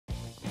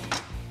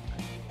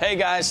Hey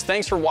guys,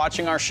 thanks for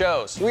watching our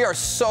shows. We are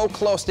so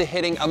close to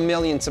hitting 1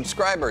 million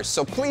subscribers,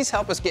 so please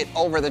help us get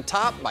over the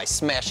top by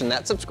smashing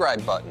that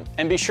subscribe button.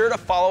 And be sure to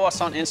follow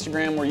us on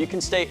Instagram where you can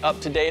stay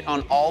up to date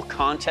on all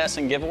contests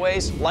and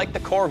giveaways. Like the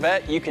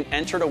Corvette, you can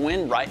enter to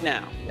win right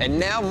now. And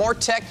now more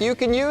tech you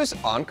can use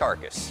on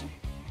Carcass.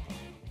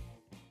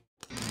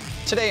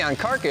 Today on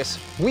Carcass,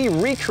 we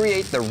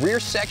recreate the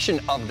rear section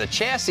of the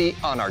chassis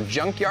on our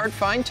junkyard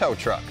find tow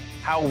truck.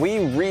 How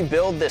we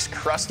rebuild this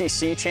crusty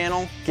C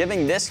channel,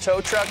 giving this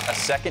tow truck a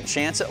second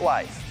chance at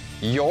life.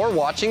 You're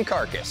watching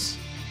Carcass.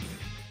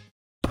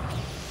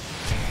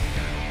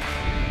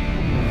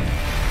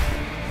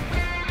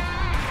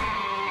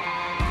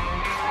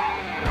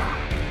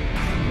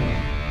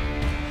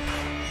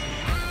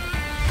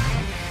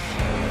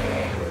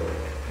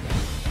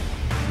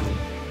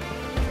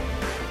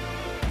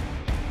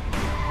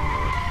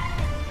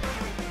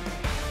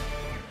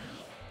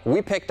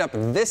 We picked up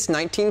this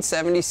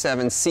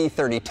 1977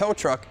 C30 tow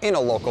truck in a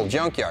local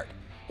junkyard.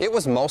 It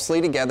was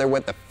mostly together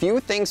with a few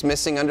things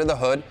missing under the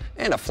hood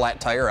and a flat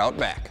tire out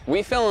back.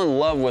 We fell in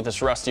love with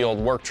this rusty old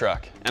work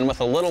truck, and with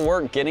a little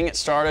work getting it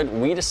started,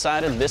 we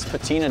decided this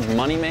patinaed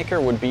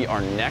moneymaker would be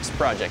our next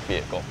project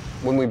vehicle.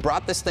 When we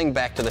brought this thing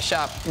back to the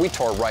shop, we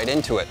tore right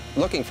into it,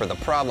 looking for the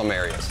problem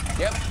areas.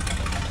 Yep.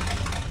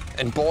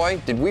 And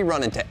boy, did we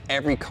run into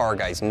every car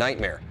guy's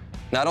nightmare.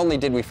 Not only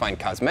did we find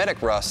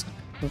cosmetic rust,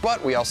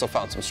 but we also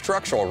found some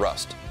structural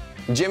rust.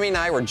 Jimmy and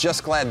I were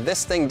just glad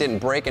this thing didn't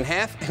break in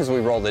half as we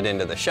rolled it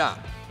into the shop.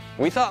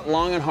 We thought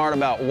long and hard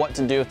about what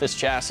to do with this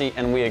chassis,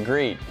 and we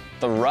agreed.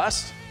 The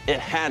rust, it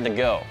had to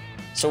go.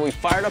 So we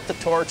fired up the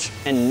torch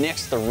and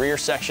nixed the rear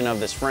section of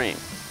this frame.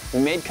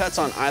 We made cuts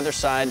on either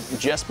side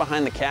just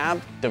behind the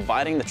cab,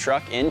 dividing the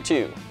truck in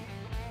two.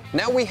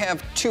 Now we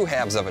have two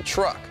halves of a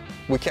truck.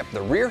 We kept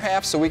the rear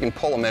half so we can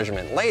pull a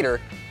measurement later,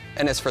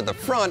 and as for the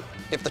front,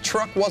 if the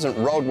truck wasn't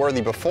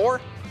roadworthy before,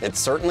 it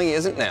certainly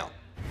isn't now.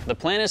 The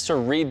plan is to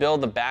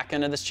rebuild the back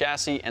end of this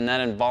chassis, and that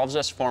involves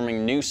us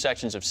forming new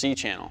sections of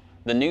C-channel.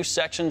 The new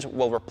sections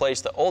will replace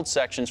the old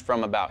sections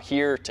from about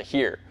here to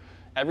here.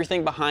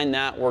 Everything behind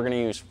that, we're going to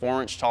use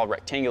 4-inch tall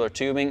rectangular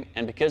tubing,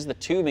 and because the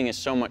tubing is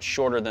so much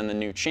shorter than the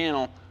new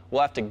channel,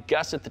 we'll have to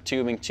gusset the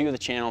tubing to the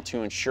channel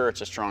to ensure it's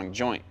a strong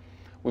joint.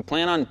 We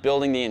plan on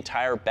building the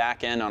entire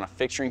back end on a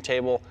fixturing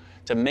table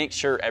to make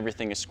sure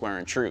everything is square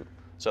and true.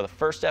 So the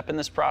first step in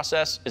this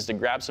process is to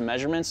grab some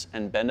measurements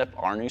and bend up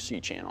our new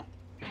C-channel.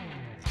 All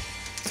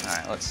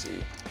right, let's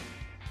see.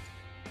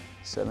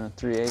 7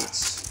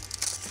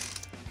 3/8,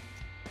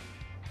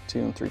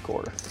 2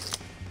 3/4.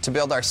 To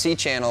build our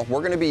C-channel,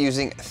 we're going to be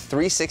using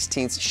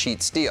 3/16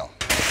 sheet steel.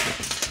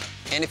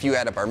 And if you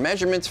add up our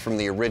measurements from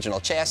the original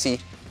chassis,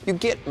 you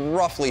get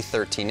roughly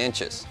 13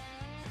 inches.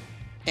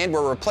 And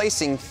we're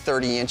replacing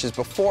 30 inches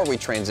before we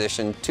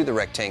transition to the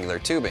rectangular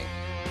tubing.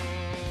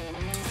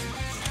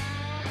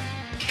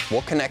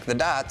 We'll connect the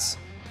dots,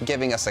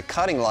 giving us a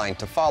cutting line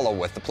to follow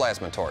with the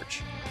plasma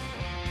torch.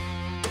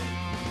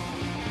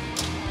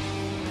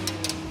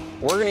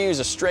 We're going to use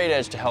a straight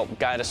edge to help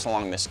guide us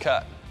along this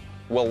cut.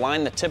 We'll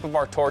line the tip of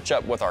our torch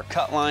up with our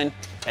cut line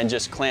and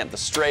just clamp the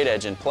straight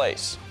edge in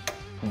place.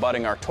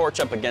 Butting our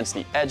torch up against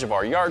the edge of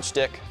our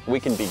yardstick, we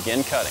can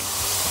begin cutting.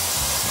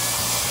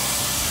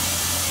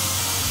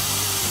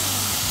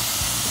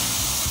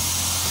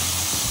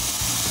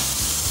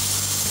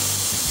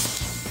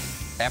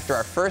 After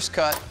our first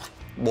cut,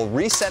 we'll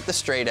reset the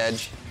straight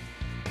edge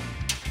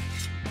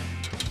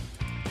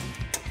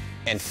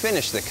and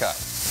finish the cut.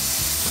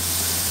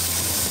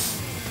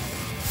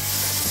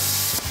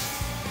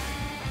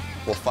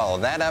 We'll follow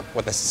that up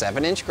with a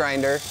 7-inch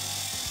grinder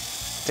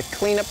to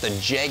clean up the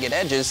jagged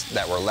edges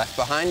that were left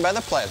behind by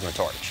the plasma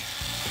torch.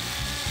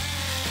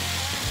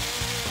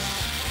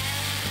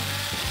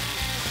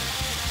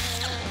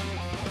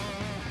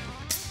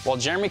 While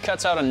Jeremy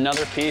cuts out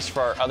another piece for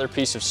our other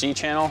piece of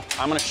C-channel,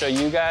 I'm going to show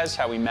you guys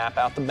how we map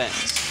out the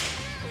bends.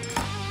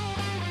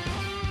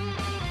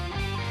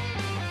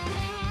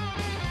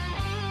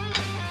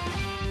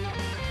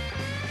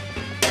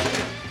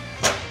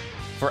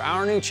 For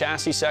our new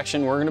chassis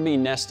section, we're going to be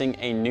nesting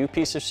a new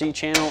piece of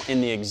C-channel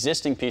in the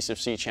existing piece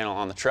of C-channel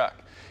on the truck.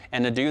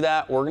 And to do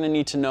that, we're going to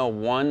need to know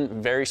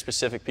one very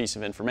specific piece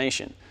of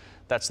information.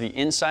 That's the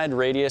inside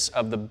radius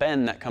of the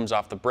bend that comes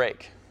off the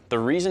brake. The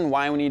reason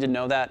why we need to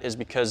know that is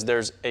because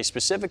there's a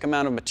specific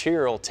amount of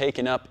material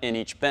taken up in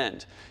each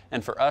bend.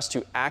 And for us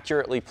to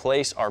accurately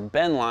place our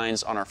bend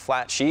lines on our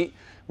flat sheet,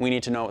 we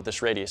need to know what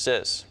this radius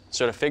is.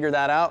 So to figure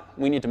that out,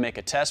 we need to make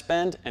a test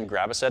bend and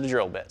grab a set of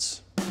drill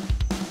bits.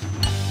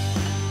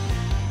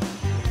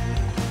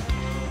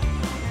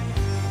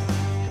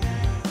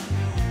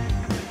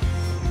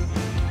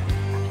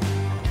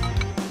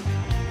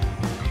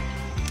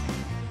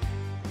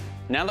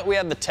 Now that we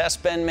have the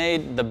test bend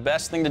made, the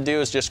best thing to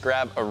do is just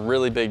grab a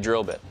really big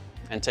drill bit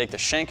and take the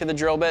shank of the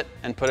drill bit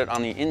and put it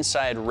on the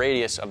inside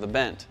radius of the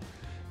bend.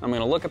 I'm going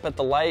to look up at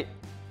the light,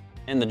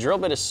 and the drill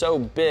bit is so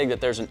big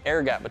that there's an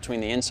air gap between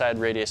the inside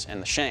radius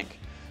and the shank.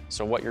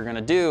 So what you're going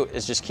to do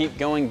is just keep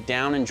going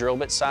down in drill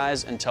bit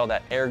size until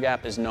that air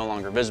gap is no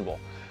longer visible.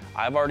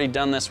 I've already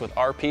done this with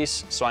our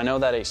piece, so I know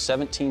that a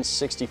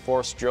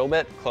 17/64 drill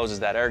bit closes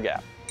that air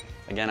gap.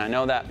 Again, I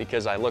know that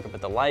because I look up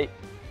at the light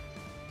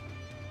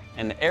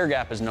and the air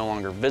gap is no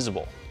longer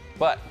visible.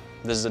 But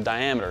this is a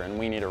diameter and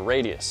we need a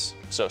radius.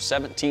 So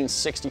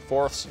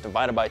 17/64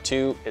 divided by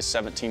 2 is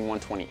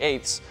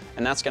 17/128,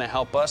 and that's going to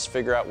help us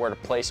figure out where to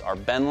place our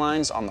bend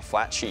lines on the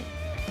flat sheet.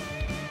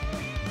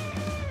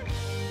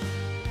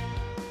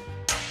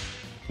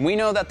 We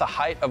know that the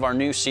height of our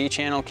new C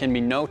channel can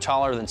be no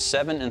taller than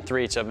 7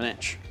 3/8 of an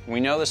inch.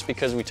 We know this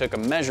because we took a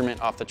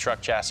measurement off the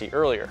truck chassis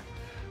earlier.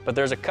 But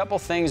there's a couple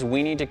things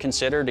we need to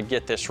consider to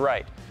get this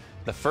right.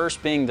 The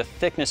first being the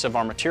thickness of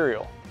our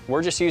material.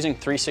 We're just using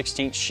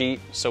 3/16 sheet,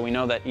 so we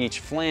know that each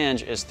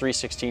flange is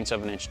 3/16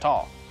 of an inch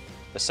tall.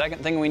 The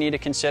second thing we need to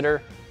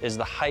consider is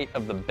the height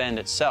of the bend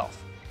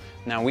itself.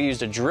 Now, we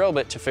used a drill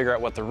bit to figure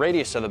out what the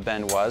radius of the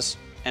bend was,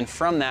 and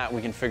from that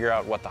we can figure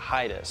out what the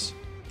height is.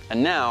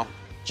 And now,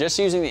 just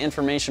using the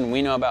information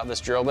we know about this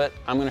drill bit,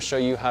 I'm going to show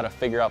you how to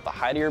figure out the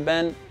height of your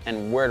bend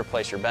and where to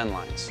place your bend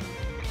lines.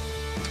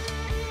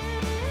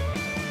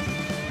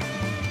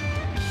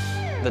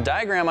 The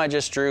diagram I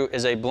just drew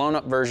is a blown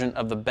up version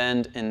of the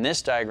bend in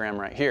this diagram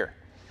right here.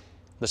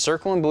 The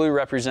circle in blue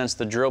represents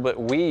the drill bit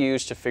we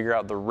use to figure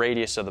out the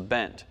radius of the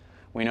bend.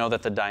 We know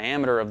that the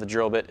diameter of the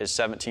drill bit is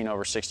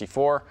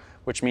 17/64,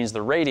 which means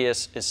the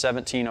radius is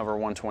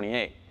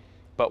 17/128.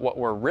 But what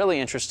we're really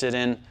interested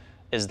in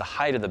is the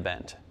height of the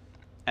bend.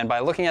 And by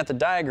looking at the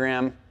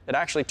diagram, it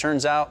actually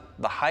turns out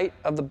the height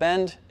of the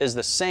bend is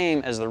the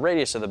same as the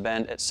radius of the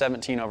bend at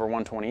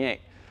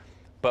 17/128.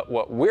 But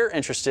what we're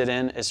interested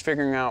in is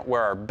figuring out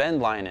where our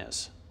bend line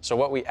is. So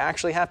what we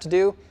actually have to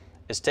do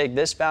is take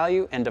this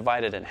value and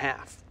divide it in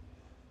half.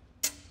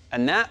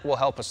 And that will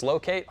help us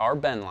locate our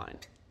bend line.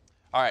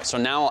 All right, so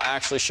now I'll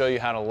actually show you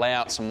how to lay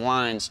out some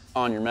lines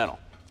on your metal.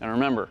 And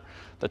remember,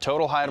 the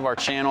total height of our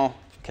channel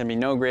can be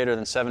no greater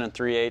than 7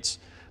 3/8,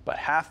 but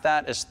half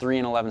that is 3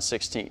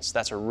 11/16.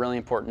 That's a really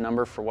important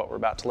number for what we're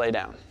about to lay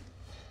down.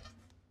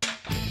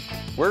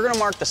 We're going to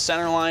mark the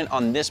center line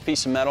on this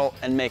piece of metal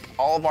and make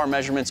all of our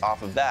measurements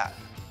off of that.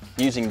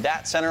 Using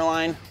that center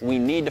line, we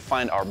need to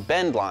find our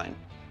bend line.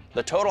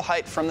 The total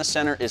height from the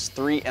center is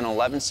 3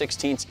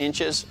 11/16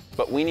 inches,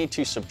 but we need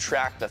to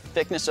subtract the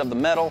thickness of the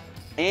metal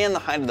and the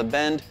height of the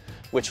bend,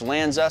 which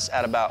lands us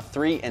at about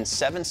 3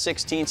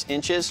 7/16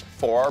 inches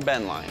for our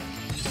bend line.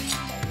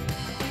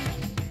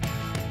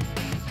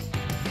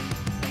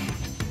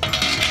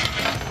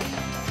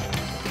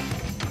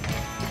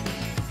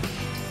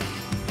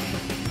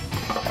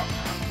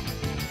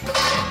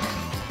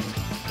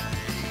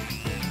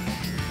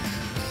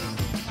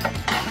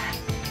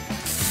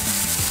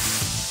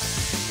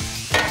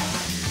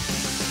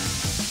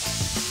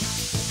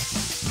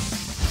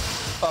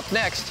 Up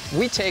next,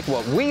 we take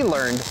what we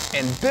learned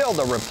and build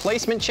a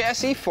replacement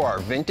chassis for our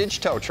vintage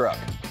tow truck.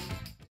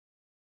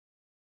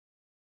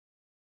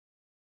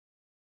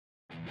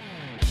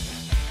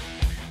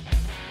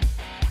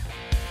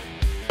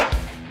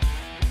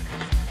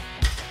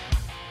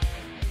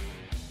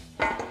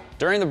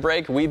 During the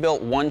break, we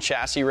built one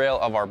chassis rail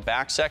of our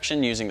back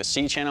section using the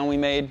C channel we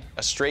made,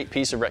 a straight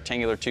piece of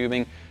rectangular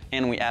tubing,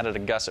 and we added a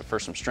gusset for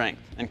some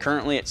strength. And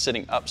currently it's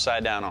sitting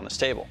upside down on this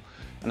table.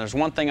 And there's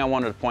one thing I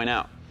wanted to point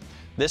out.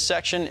 This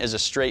section is a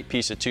straight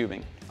piece of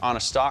tubing. On a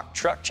stock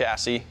truck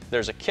chassis,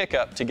 there's a kick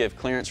up to give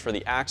clearance for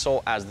the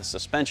axle as the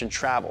suspension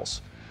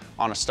travels.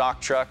 On a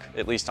stock truck,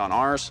 at least on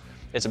ours,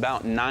 it's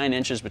about 9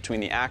 inches between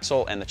the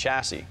axle and the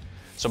chassis.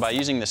 So by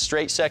using the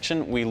straight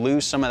section, we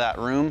lose some of that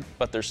room,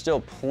 but there's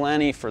still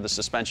plenty for the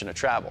suspension to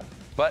travel.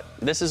 But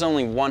this is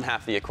only one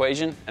half of the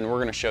equation, and we're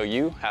going to show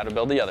you how to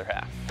build the other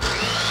half.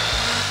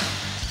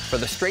 For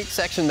the straight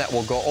section that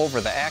will go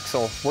over the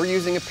axle, we're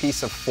using a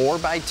piece of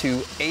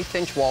 4x2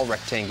 1/8-inch wall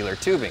rectangular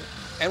tubing,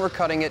 and we're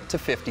cutting it to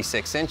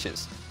 56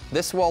 inches.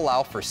 This will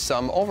allow for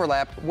some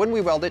overlap when we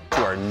weld it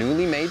to our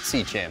newly made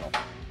C channel.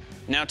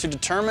 Now, to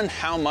determine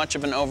how much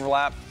of an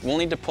overlap, we'll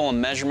need to pull a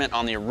measurement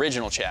on the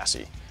original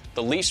chassis.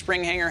 The leaf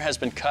spring hanger has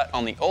been cut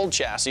on the old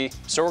chassis,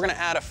 so we're going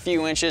to add a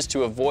few inches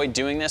to avoid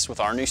doing this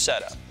with our new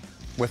setup.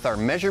 With our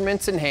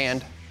measurements in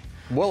hand,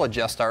 we'll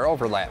adjust our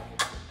overlap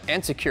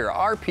and secure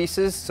our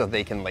pieces so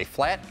they can lay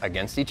flat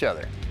against each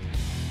other.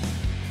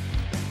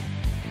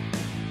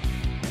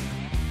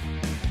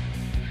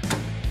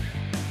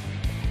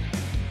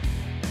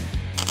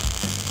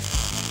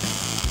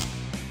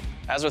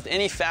 As with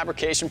any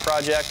fabrication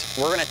project,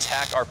 we're going to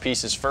tack our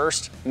pieces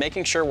first,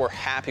 making sure we're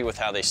happy with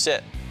how they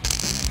sit.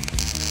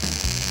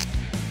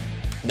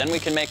 Then we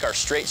can make our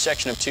straight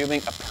section of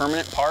tubing a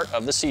permanent part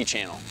of the C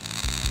channel.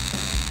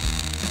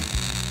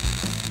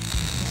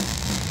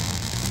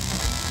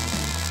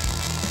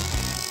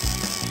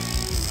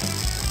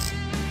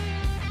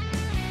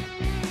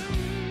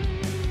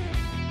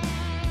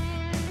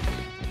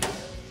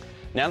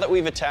 Now that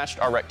we've attached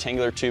our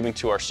rectangular tubing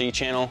to our C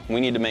channel, we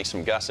need to make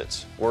some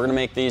gussets. We're going to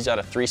make these out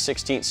of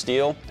 3/16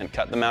 steel and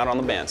cut them out on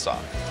the bandsaw.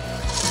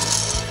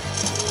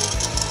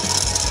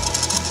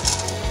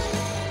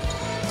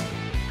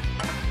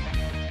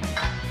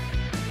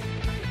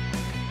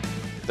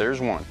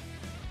 There's one.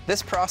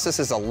 This process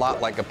is a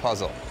lot like a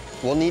puzzle.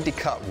 We'll need to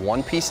cut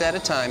one piece at a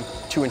time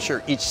to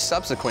ensure each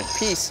subsequent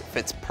piece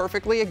fits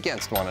perfectly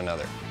against one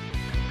another.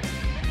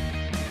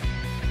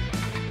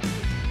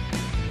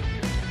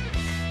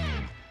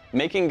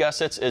 Making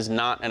gussets is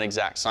not an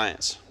exact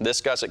science.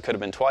 This gusset could have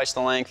been twice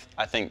the length.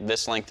 I think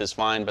this length is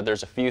fine, but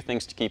there's a few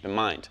things to keep in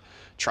mind.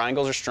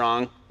 Triangles are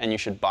strong, and you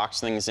should box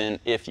things in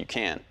if you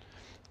can.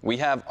 We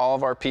have all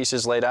of our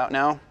pieces laid out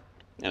now,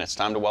 and it's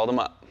time to weld them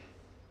up.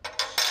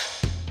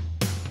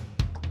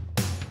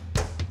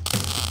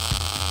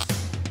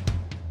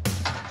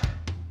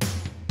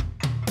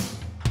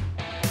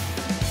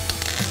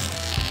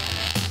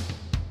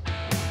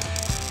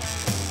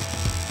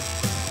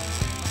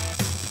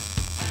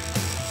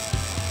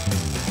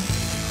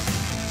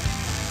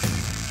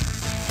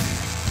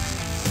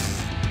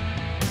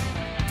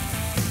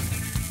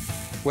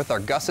 With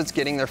our gussets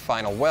getting their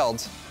final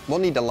welds, we'll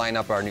need to line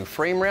up our new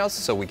frame rails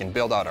so we can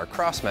build out our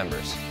cross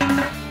members.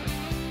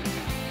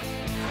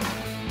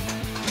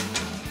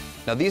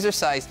 Now these are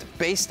sized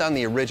based on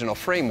the original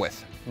frame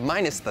width,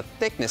 minus the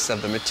thickness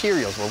of the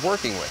materials we're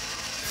working with.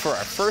 For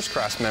our first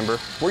cross member,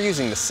 we're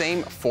using the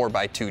same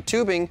 4x2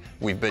 tubing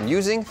we've been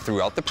using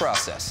throughout the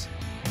process.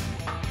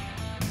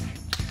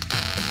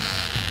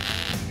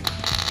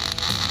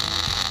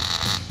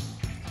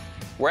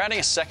 We're adding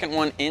a second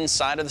one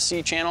inside of the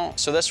C-channel,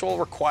 so this will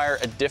require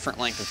a different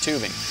length of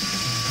tubing.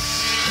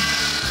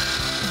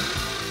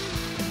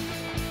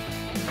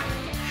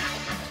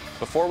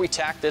 Before we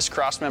tack this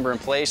cross member in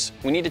place,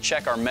 we need to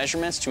check our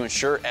measurements to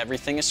ensure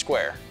everything is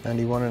square.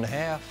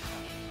 91.5.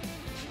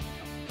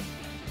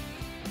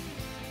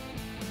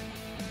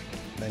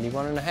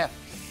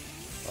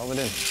 91.5. Roll it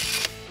in.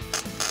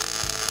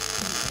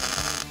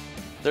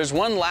 There's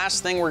one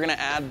last thing we're going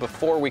to add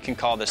before we can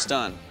call this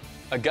done.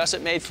 A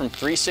gusset made from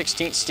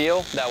 3/16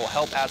 steel that will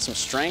help add some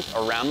strength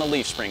around the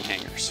leaf spring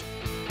hangers.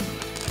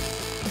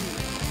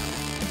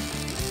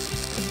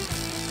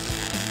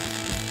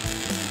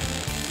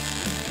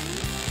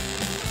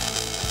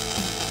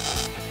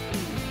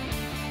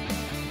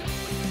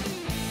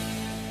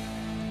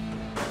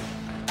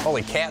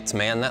 Holy cats,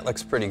 man, that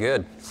looks pretty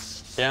good.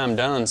 Yeah, I'm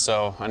done,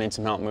 so I need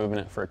some help moving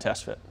it for a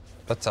test fit.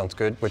 That sounds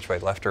good. Which way,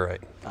 left or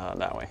right?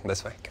 That way.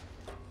 This way.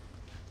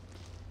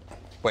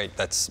 Wait,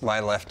 that's my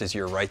left is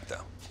your right,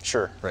 though.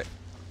 Sure. Right.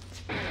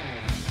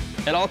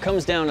 It all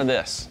comes down to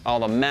this. All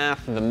the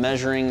math, the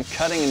measuring,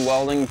 cutting and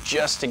welding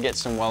just to get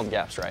some weld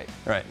gaps right.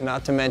 Right,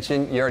 not to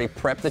mention, you already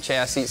prepped the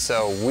chassis,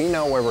 so we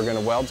know where we're gonna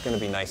weld. It's gonna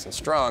be nice and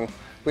strong.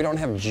 We don't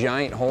have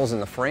giant holes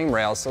in the frame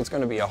rails, so it's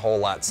gonna be a whole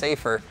lot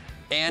safer.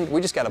 And we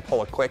just gotta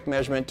pull a quick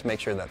measurement to make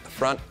sure that the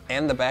front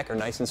and the back are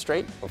nice and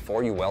straight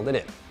before you weld it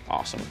in.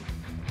 Awesome.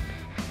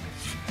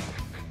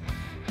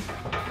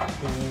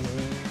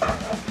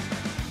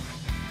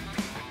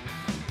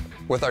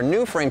 With our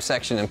new frame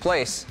section in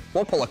place,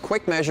 we'll pull a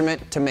quick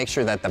measurement to make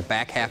sure that the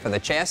back half of the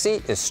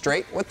chassis is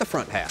straight with the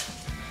front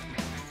half.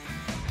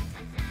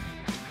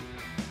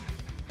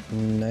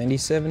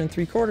 97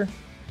 3/4.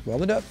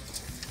 Weld it up.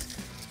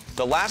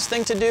 The last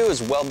thing to do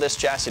is weld this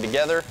chassis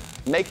together,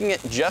 making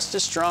it just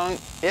as strong,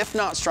 if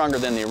not stronger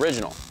than the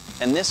original.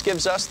 And this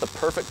gives us the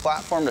perfect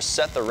platform to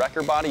set the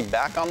wrecker body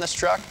back on this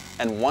truck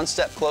and one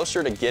step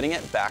closer to getting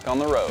it back on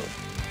the road.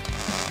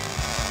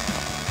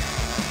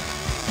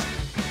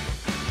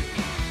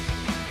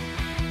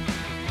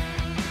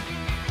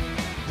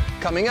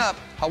 Coming up,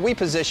 how we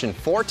position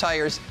 4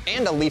 tires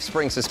and a leaf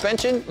spring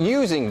suspension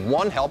using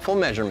one helpful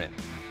measurement.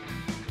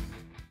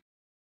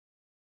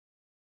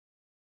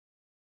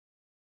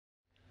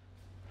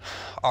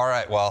 All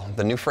right, well,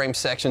 the new frame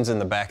section's in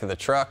the back of the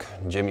truck.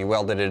 Jimmy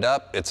welded it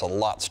up. It's a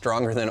lot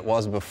stronger than it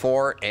was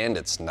before, and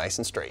it's nice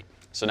and straight.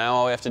 So now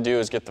all we have to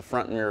do is get the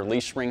front and rear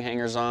leaf spring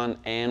hangers on,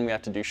 and we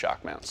have to do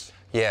shock mounts.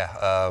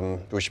 Yeah,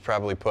 we should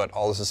probably put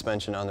all the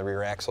suspension on the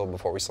rear axle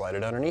before we slide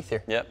it underneath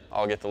here. Yep,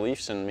 I'll get the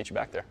leafs and meet you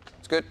back there.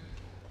 It's good.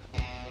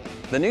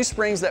 The new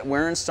springs that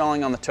we're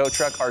installing on the tow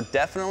truck are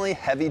definitely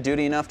heavy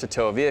duty enough to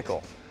tow a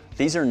vehicle.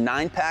 These are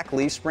 9-pack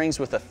leaf springs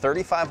with a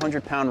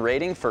 3,500 pound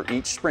rating for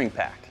each spring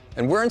pack.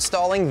 And we're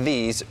installing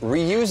these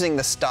reusing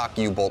the stock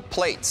U-bolt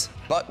plates,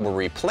 but we're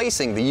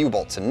replacing the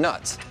U-bolts and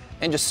nuts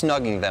and just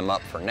snugging them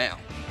up for now.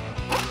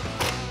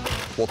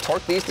 We'll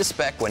torque these to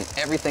spec when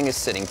everything is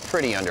sitting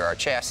pretty under our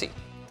chassis.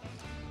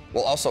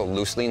 We'll also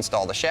loosely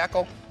install the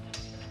shackle,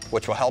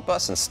 which will help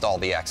us install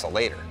the axle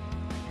later.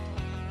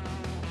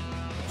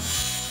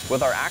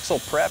 With our axle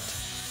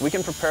prepped, we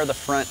can prepare the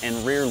front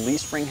and rear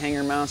leaf spring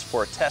hanger mounts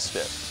for a test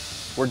fit.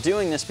 We're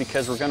doing this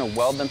because we're going to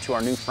weld them to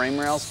our new frame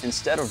rails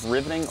instead of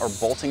riveting or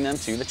bolting them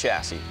to the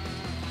chassis.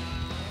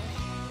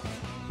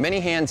 Many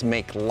hands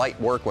make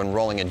light work when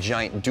rolling a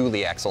giant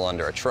dually axle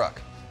under a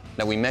truck.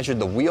 Now, we measured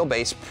the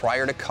wheelbase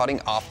prior to cutting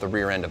off the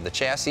rear end of the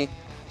chassis,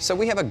 so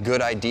we have a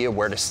good idea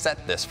where to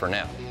set this for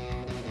now.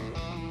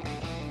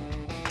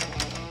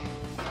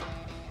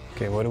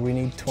 Okay, what do we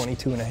need?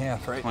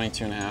 22.5, right?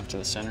 22.5 to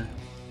the center.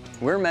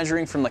 We're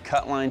measuring from the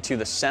cut line to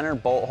the center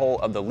bolt hole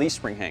of the leaf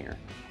spring hanger.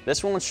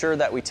 This will ensure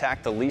that we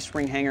tack the leaf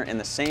spring hanger in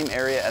the same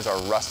area as our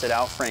rusted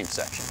out frame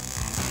section.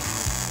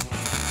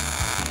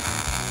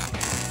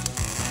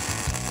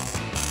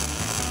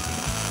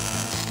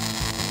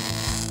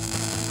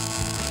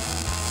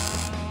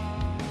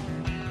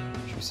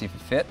 see if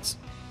it fits.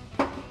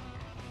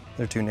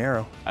 They're too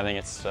narrow. I think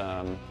it's,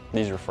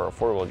 these are for a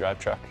 4-wheel drive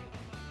truck.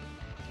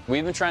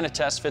 We've been trying to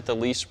test fit the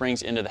leaf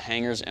springs into the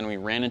hangers, and we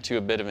ran into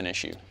a bit of an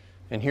issue.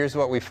 And here's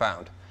what we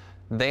found.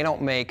 They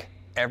don't make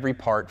every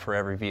part for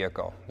every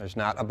vehicle. There's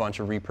not a bunch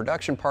of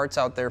reproduction parts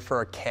out there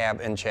for a cab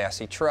and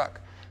chassis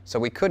truck. So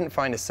we couldn't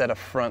find a set of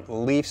front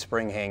leaf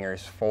spring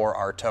hangers for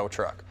our tow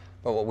truck.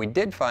 But what we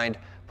did find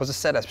was a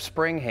set of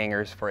spring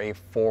hangers for a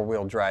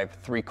 4-wheel drive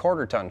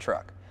 3/4 ton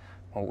truck.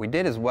 What we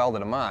did is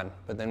welded them on,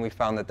 but then we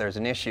found that there's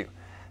an issue.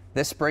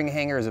 This spring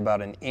hanger is about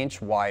 1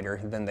 inch wider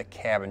than the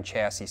cab and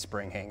chassis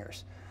spring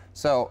hangers.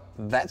 So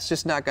that's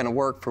just not going to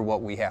work for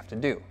what we have to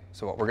do.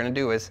 So what we're going to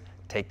do is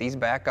take these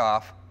back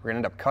off. We're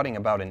going to end up cutting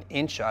about 1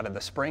 inch out of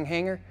the spring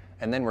hanger,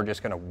 and then we're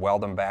just going to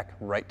weld them back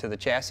right to the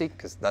chassis,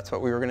 because that's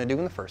what we were going to do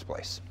in the first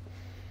place.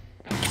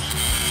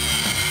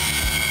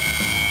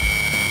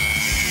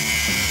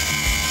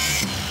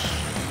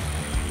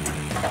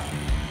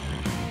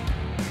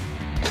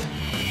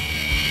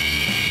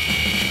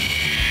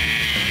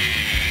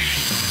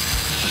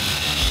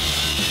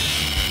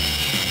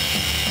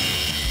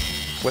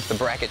 With the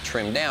bracket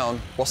trimmed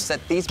down, we'll set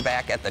these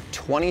back at the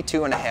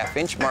 22.5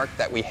 inch mark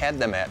that we had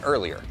them at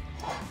earlier.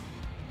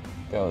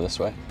 Go this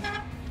way?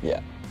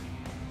 Yeah.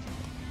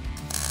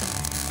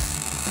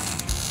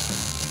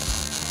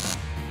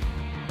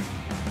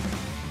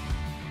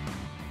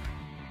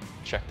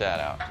 Check that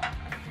out.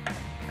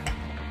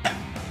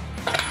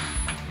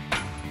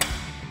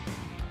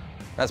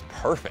 That's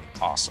perfect.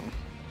 Awesome.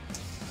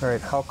 All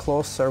right, how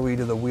close are we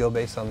to the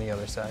wheelbase on the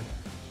other side?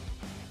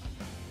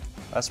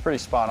 That's pretty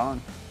spot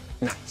on.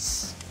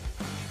 Nice.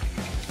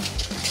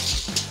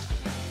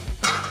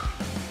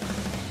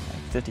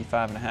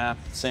 55.5,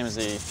 same as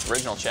the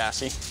original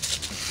chassis.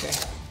 Okay,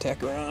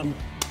 tack around.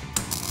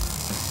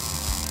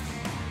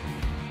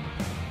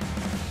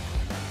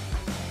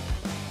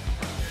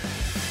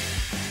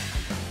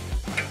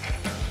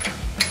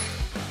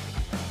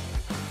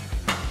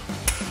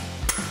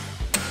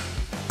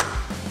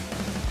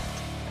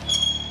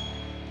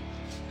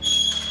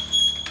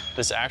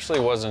 This actually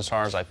wasn't as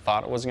hard as I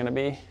thought it was going to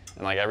be,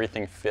 and like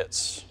everything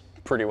fits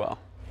pretty well.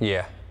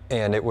 Yeah,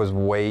 and it was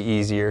way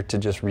easier to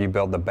just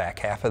rebuild the back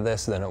half of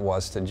this than it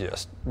was to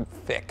just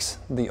fix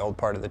the old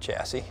part of the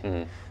chassis.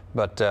 Mm-hmm.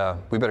 But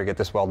we better get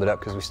this welded up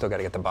because we still got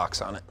to get the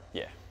box on it.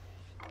 Yeah.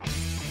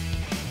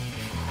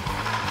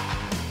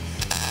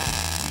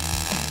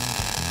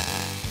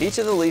 Each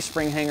of the leaf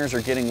spring hangers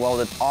are getting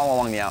welded all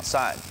along the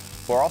outside.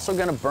 We're also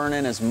going to burn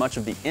in as much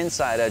of the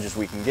inside edge as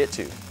we can get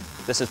to.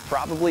 This is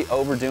probably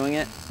overdoing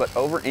it, but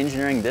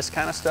over-engineering this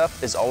kind of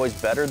stuff is always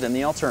better than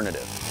the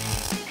alternative.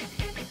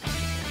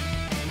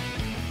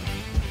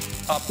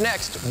 Up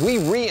next, we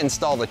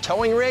reinstall the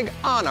towing rig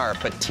on our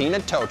patina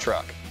tow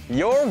truck.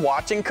 You're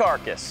watching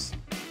Carcass.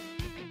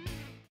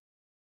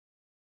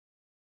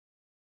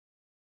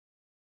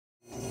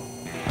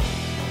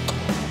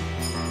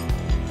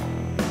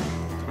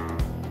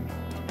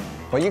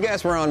 While you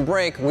guys were on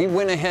break, we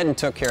went ahead and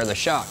took care of the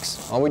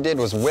shocks. All we did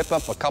was whip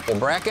up a couple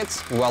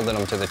brackets, welded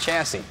them to the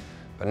chassis.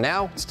 But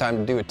now it's time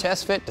to do a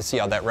test fit to see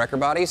how that wrecker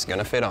body's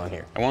gonna fit on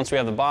here. And once we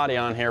have the body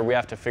on here, we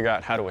have to figure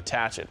out how to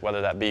attach it, whether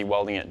that be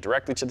welding it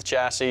directly to the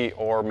chassis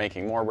or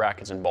making more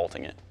brackets and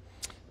bolting it.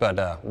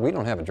 But we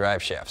don't have a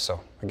drive shaft, so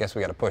I guess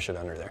we gotta push it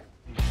under there.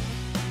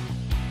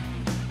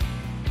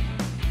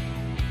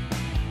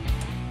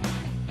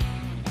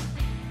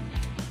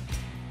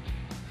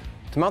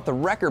 To mount the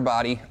wrecker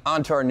body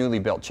onto our newly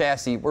built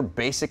chassis, we're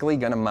basically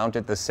gonna mount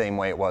it the same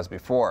way it was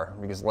before,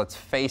 because let's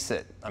face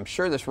it, I'm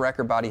sure this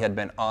wrecker body had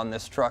been on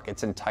this truck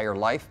its entire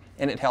life,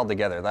 and it held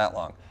together that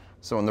long.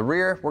 So in the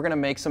rear, we're gonna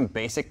make some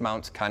basic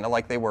mounts kind of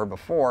like they were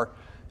before,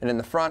 and in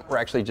the front, we're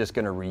actually just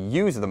gonna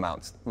reuse the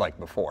mounts like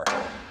before.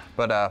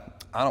 But I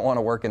don't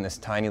wanna work in this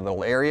tiny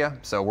little area,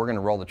 so we're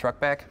gonna roll the truck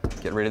back,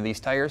 get rid of these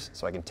tires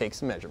so I can take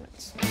some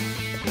measurements.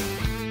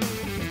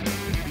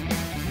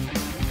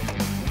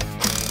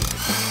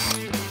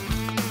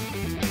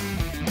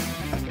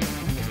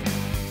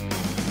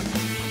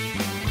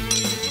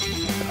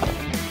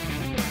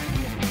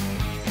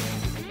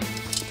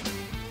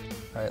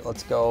 All right,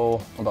 let's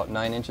go about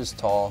 9 inches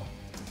tall,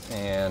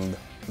 and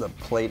the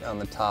plate on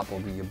the top will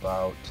be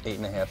about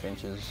 8.5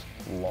 inches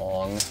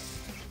long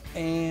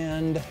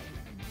and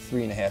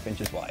 3.5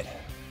 inches wide.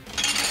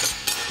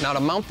 Now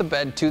to mount the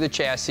bed to the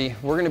chassis,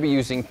 we're gonna be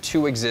using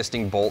 2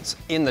 existing bolts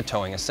in the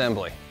towing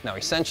assembly. Now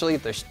essentially,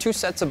 there's 2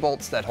 sets of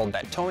bolts that hold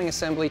that towing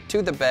assembly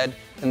to the bed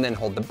and then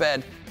hold the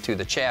bed to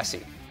the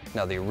chassis.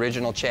 Now the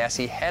original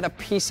chassis had a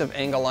piece of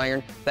angle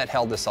iron that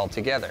held this all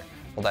together.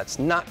 Well, that's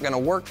not gonna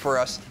work for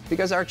us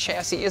because our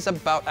chassis is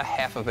about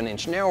 1/2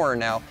 inch narrower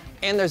now,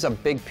 and there's a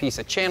big piece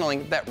of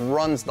channeling that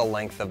runs the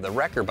length of the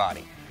wrecker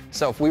body.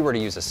 So if we were to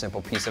use a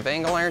simple piece of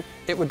angle iron,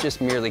 it would just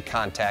merely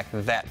contact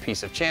that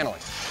piece of channeling.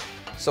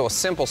 So a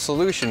simple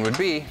solution would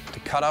be to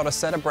cut out a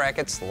set of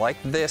brackets like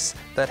this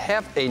that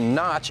have a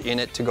notch in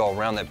it to go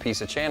around that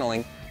piece of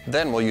channeling.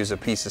 Then we'll use a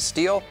piece of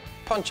steel,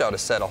 punch out a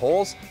set of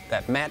holes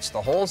that match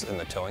the holes in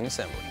the towing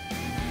assembly.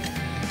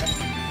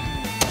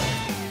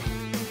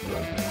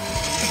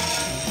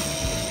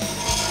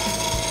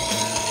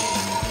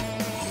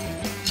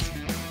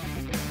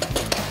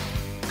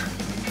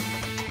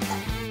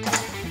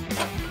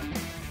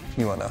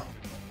 You wanna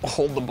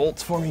hold the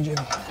bolts for me, Jim?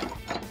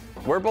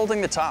 We're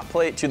bolting the top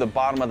plate to the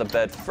bottom of the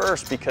bed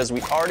first because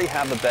we already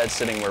have the bed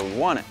sitting where we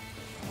want it.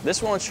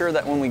 This will ensure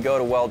that when we go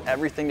to weld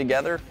everything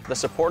together, the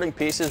supporting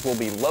pieces will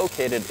be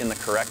located in the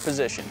correct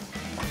position.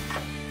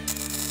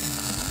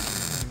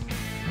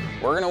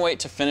 We're gonna wait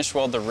to finish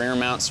weld the rear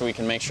mount so we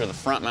can make sure the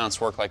front mounts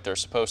work like they're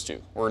supposed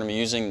to. We're gonna be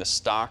using the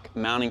stock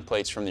mounting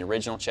plates from the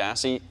original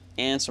chassis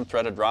and some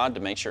threaded rod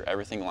to make sure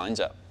everything lines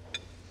up.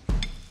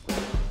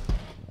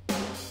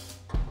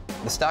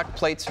 The stock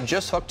plates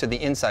just hook to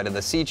the inside of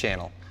the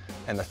C-channel,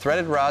 and the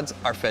threaded rods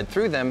are fed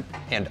through them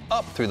and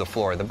up through the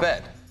floor of the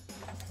bed.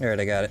 All right,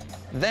 I got it.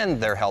 Then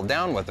they're held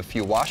down with a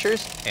few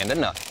washers and a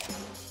nut.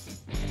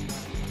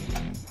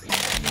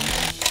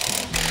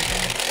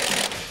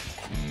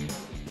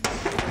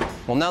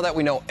 Well, now that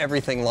we know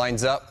everything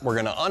lines up, we're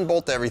gonna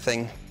unbolt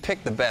everything,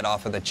 pick the bed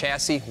off of the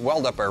chassis,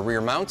 weld up our rear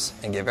mounts,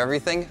 and give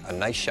everything a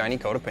nice shiny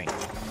coat of paint.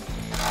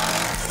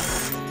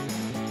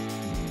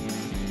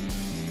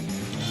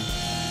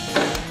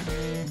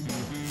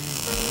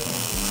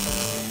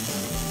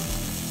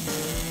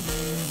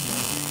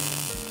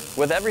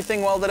 With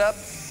everything welded up,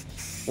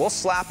 we'll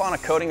slap on a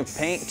coating of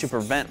paint to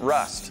prevent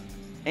rust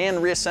and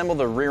reassemble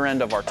the rear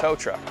end of our tow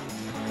truck.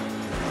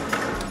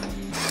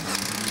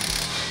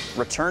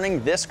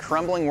 Returning this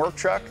crumbling work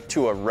truck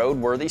to a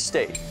roadworthy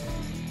state.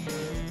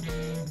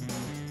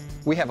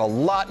 We have a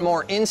lot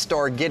more in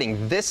store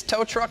getting this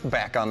tow truck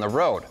back on the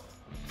road.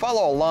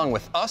 Follow along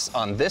with us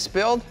on this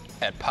build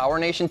at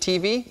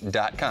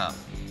PowerNationTV.com.